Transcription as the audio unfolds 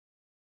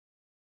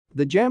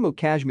The Jammu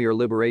Kashmir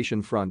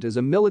Liberation Front is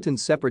a militant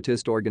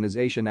separatist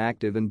organization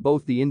active in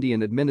both the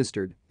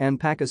Indian-administered and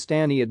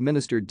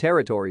Pakistani-administered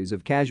territories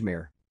of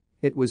Kashmir.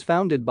 It was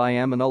founded by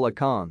Amanullah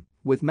Khan,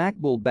 with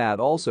Maqbool Bhat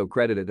also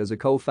credited as a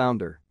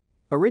co-founder.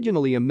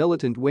 Originally a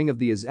militant wing of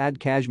the Azad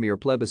Kashmir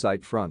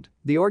Plebiscite Front,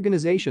 the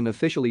organization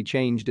officially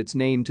changed its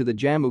name to the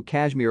Jammu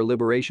Kashmir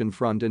Liberation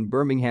Front in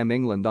Birmingham,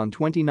 England on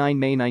 29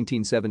 May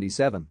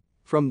 1977.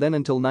 From then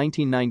until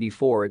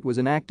 1994 it was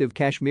an active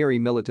Kashmiri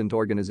militant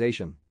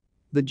organization.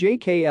 The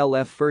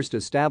JKLF first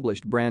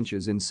established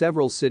branches in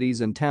several cities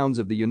and towns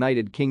of the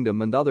United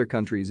Kingdom and other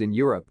countries in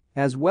Europe,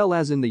 as well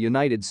as in the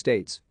United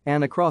States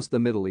and across the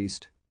Middle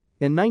East.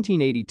 In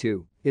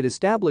 1982, it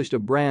established a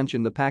branch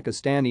in the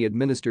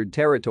Pakistani-administered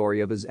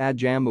territory of Azad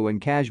Jammu and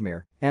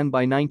Kashmir, and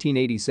by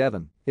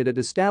 1987, it had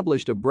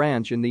established a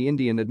branch in the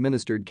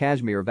Indian-administered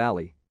Kashmir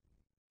Valley.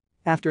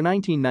 After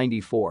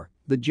 1994,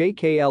 the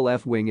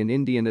JKLF wing in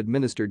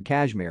Indian-administered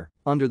Kashmir,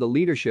 under the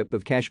leadership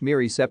of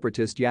Kashmiri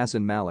separatist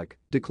Yasin Malik,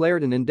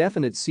 declared an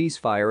indefinite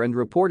ceasefire and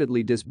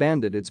reportedly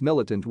disbanded its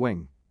militant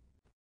wing.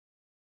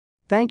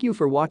 Thank you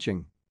for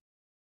watching.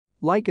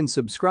 Like and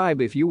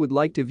subscribe if you would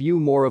like to view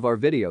more of our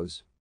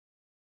videos.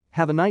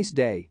 Have a nice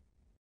day.